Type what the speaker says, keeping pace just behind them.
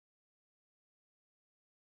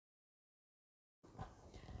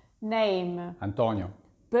Name. Antonio.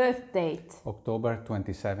 Birth date. October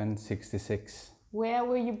 27, 66. Where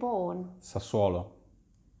were you born? Sassuolo.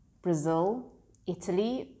 Brazil,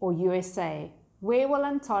 Italy, or USA? Where will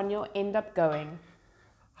Antonio end up going?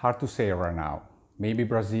 Hard to say right now. Maybe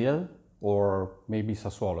Brazil or maybe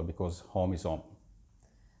Sassuolo, because home is home.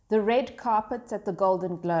 The red carpet at the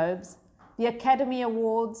Golden Globes, the Academy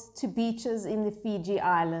Awards, to beaches in the Fiji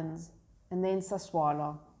Islands, and then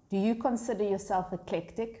Sassuolo. Do you consider yourself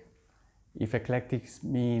eclectic? If eclectic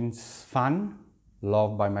means fun,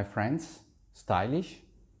 loved by my friends, stylish,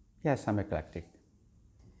 yes, I'm eclectic.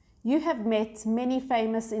 You have met many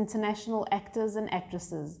famous international actors and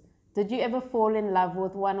actresses. Did you ever fall in love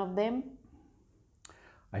with one of them?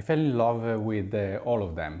 I fell in love with all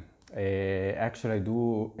of them. Actually, I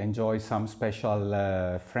do enjoy some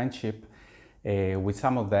special friendship with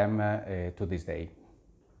some of them to this day.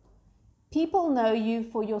 People know you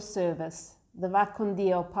for your service, the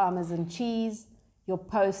Vacondio Parmesan cheese, your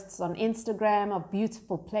posts on Instagram of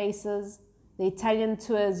beautiful places, the Italian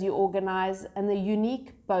tours you organize, and the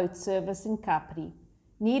unique boat service in Capri.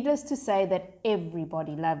 Needless to say that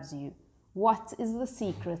everybody loves you. What is the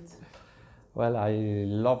secret? Well, I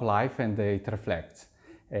love life and it reflects.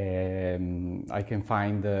 I can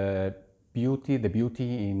find the beauty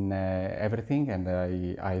in everything, and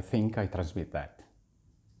I think I transmit that.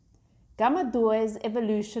 Gamma 2's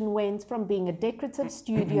evolution went from being a decorative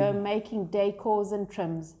studio making decors and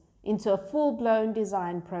trims into a full-blown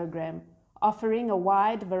design program, offering a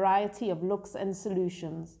wide variety of looks and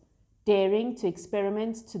solutions, daring to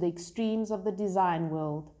experiment to the extremes of the design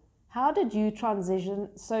world. How did you transition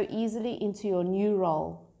so easily into your new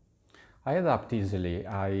role? I adapt easily.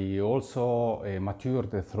 I also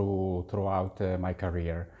matured throughout my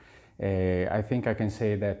career. I think I can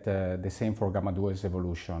say that the same for Gamma 2's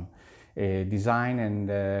evolution. Design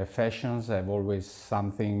and fashions have always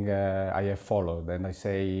something I have followed, and I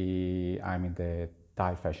say I'm in the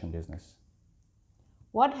Thai fashion business.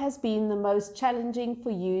 What has been the most challenging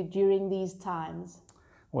for you during these times?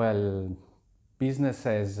 Well, business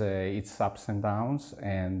has its ups and downs,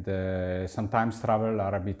 and sometimes travel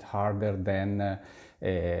are a bit harder than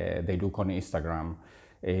they look on Instagram.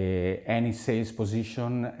 Any sales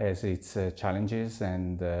position has its challenges,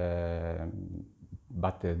 and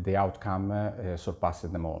but the outcome surpasses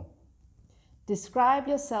them all. Describe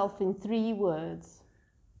yourself in 3 words.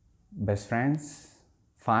 Best friends,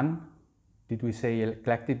 fun. Did we say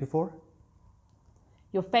eclectic before?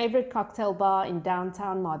 Your favorite cocktail bar in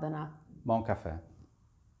downtown Modena. Bon Café.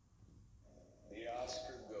 The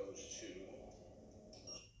Oscar goes to...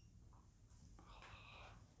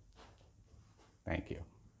 Thank you.